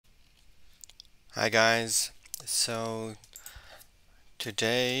Hi guys, so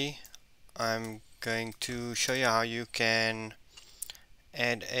today I'm going to show you how you can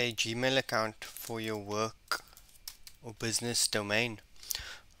add a Gmail account for your work or business domain.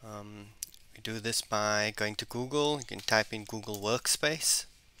 We do this by going to Google. You can type in Google Workspace,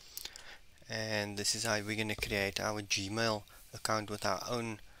 and this is how we're going to create our Gmail account with our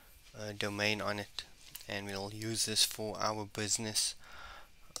own domain on it, and we'll use this for our business.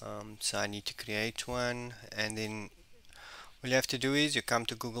 So I need to create one, and then all you have to do is you come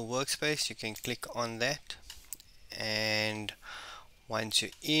to Google Workspace, you can click on that, and once you're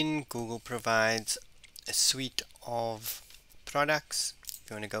in, Google provides a suite of products.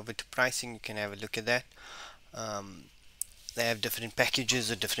 If you want to go over to pricing, you can have a look at that. Um, they have different packages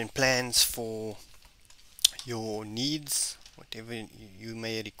or different plans for your needs, whatever you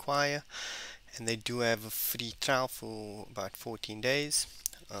may require, and they do have a free trial for about 14 days.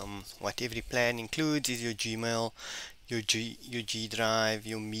 What every plan includes is your Gmail, your G Drive,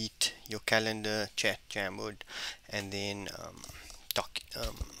 your Meet, your calendar, chat, Jamboard, and then doc,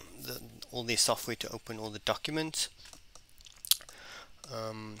 the, all their software to open all the documents.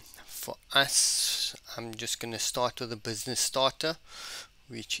 For us, I'm just going to start with a business starter,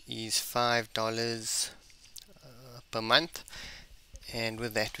 which is $5 per month, and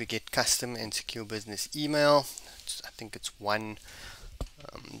with that we get custom and secure business email. I think it's one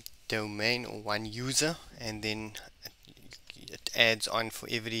domain or one user, and then it adds on for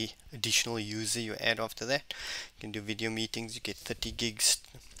every additional user you add after that. You can do video meetings, you get 30 gigs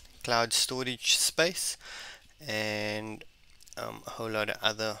cloud storage space, and a whole lot of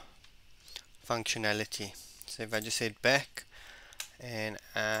other functionality. So if I just head back and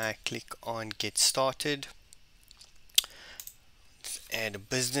I click on get started, let's add a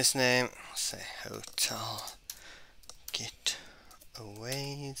business name, say hotel getaways.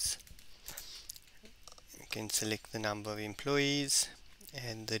 You can select the number of employees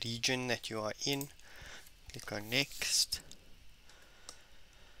and the region that you are in. Click on next,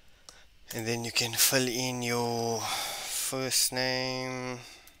 and then you can fill in your first name.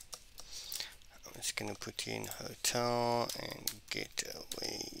 I'm just gonna put in hotel and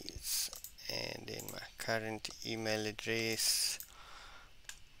getaways, and then my current email address,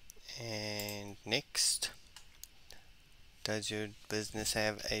 and next. Does your business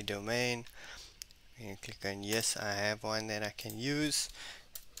have a domain? You click on yes, I have one that I can use,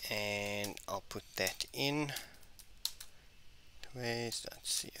 and I'll put that in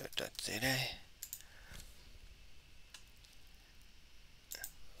ways.co.za.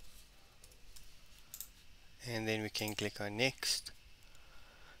 And then we can click on next.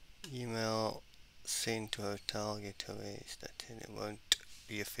 Email sent to hotel getaways. It won't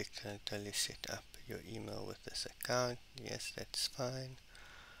be affected until you set up your email with this account. Yes, that's fine.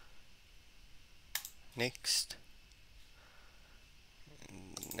 Next.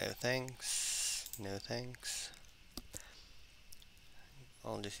 No thanks. No thanks.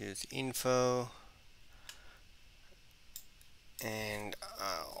 I'll just use info, and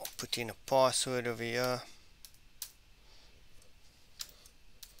I'll put in a password over here.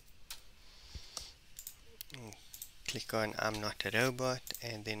 Click on I'm not a robot,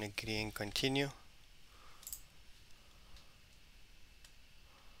 and then agree and continue.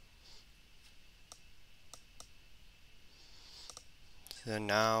 So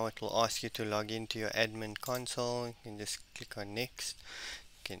now it will ask you to log into your admin console. You can just click on next.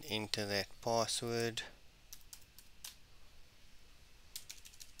 You can enter that password.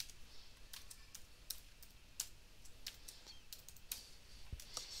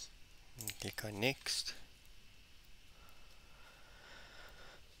 And click on next.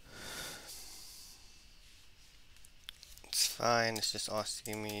 It's fine, it's just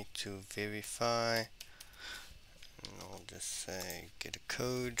asking me to verify. And I'll just say get a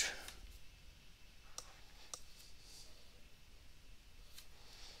code.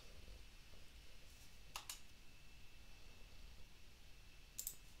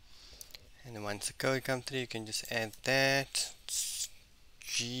 And then once the code comes through, you can just add that. It's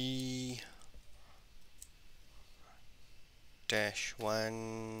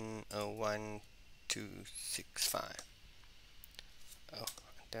G-101265. Oh,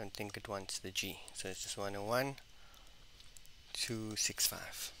 I don't think it wants the G, so it's just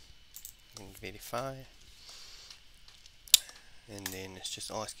 101265. You can verify, and then it's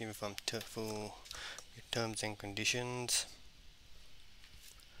just asking if I'm for your terms and conditions.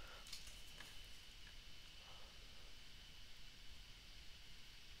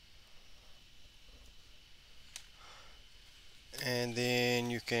 And then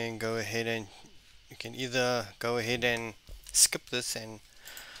you can go ahead and you can either go ahead and skip this and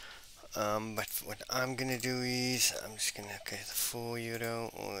But what I'm gonna do is I'm just gonna the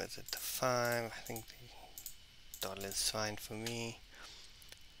 €4 or is it the 5? I think the dollar is fine for me.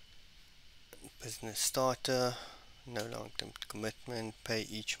 Business starter, no long-term commitment, pay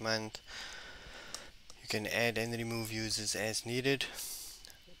each month. You can add and remove users as needed,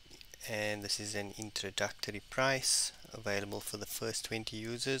 and this is an introductory price available for the first 20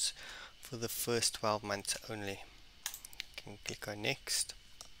 users for the first 12 months only. You can click on next.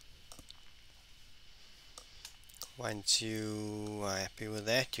 Once you are happy with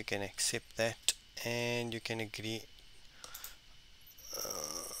that, you can accept that and you can agree.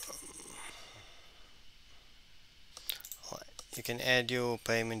 You can add your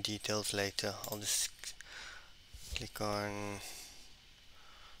payment details later. I'll just click on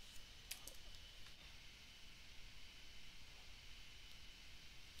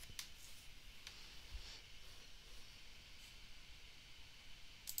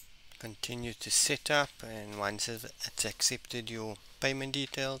continue to set up, and once it's accepted your payment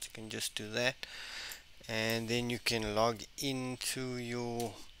details, you can just do that, and then you can log into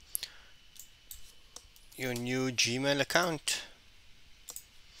your new Gmail account.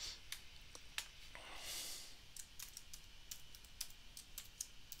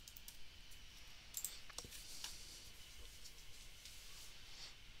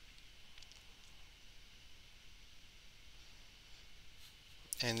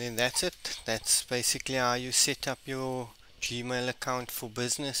 And then that's it. That's basically how you set up your Gmail account for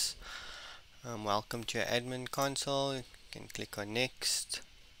business. Welcome to your admin console. You can click on next,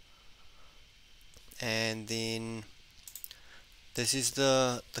 and then this is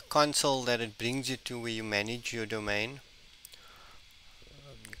the console that it brings you to, where you manage your domain.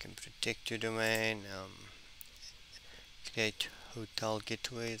 You can protect your domain, create hotel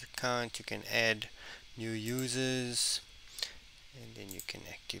gateways account, you can add new users, and then you can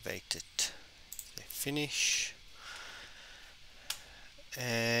activate it. Finish,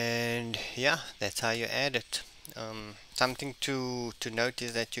 and yeah, that's how you add it. Something to note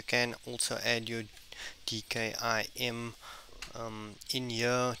is that you can also add your DKIM in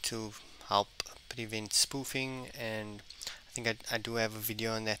here to help prevent spoofing, and I think I do have a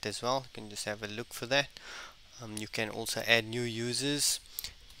video on that as well. You can just have a look for that. You can also add new users.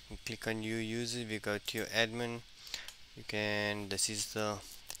 You can click on new users. If you go to your admin, you can, this is the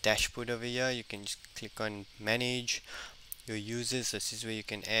dashboard over here. You can just click on manage your users. This is where you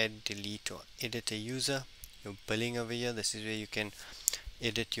can add, delete, or edit a user. Your billing over here, this is where you can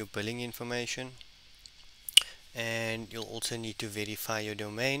edit your billing information, and you'll also need to verify your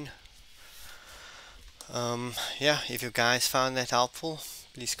domain. Yeah, if you guys found that helpful,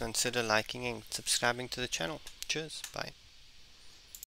 please consider liking and subscribing to the channel. Cheers, bye.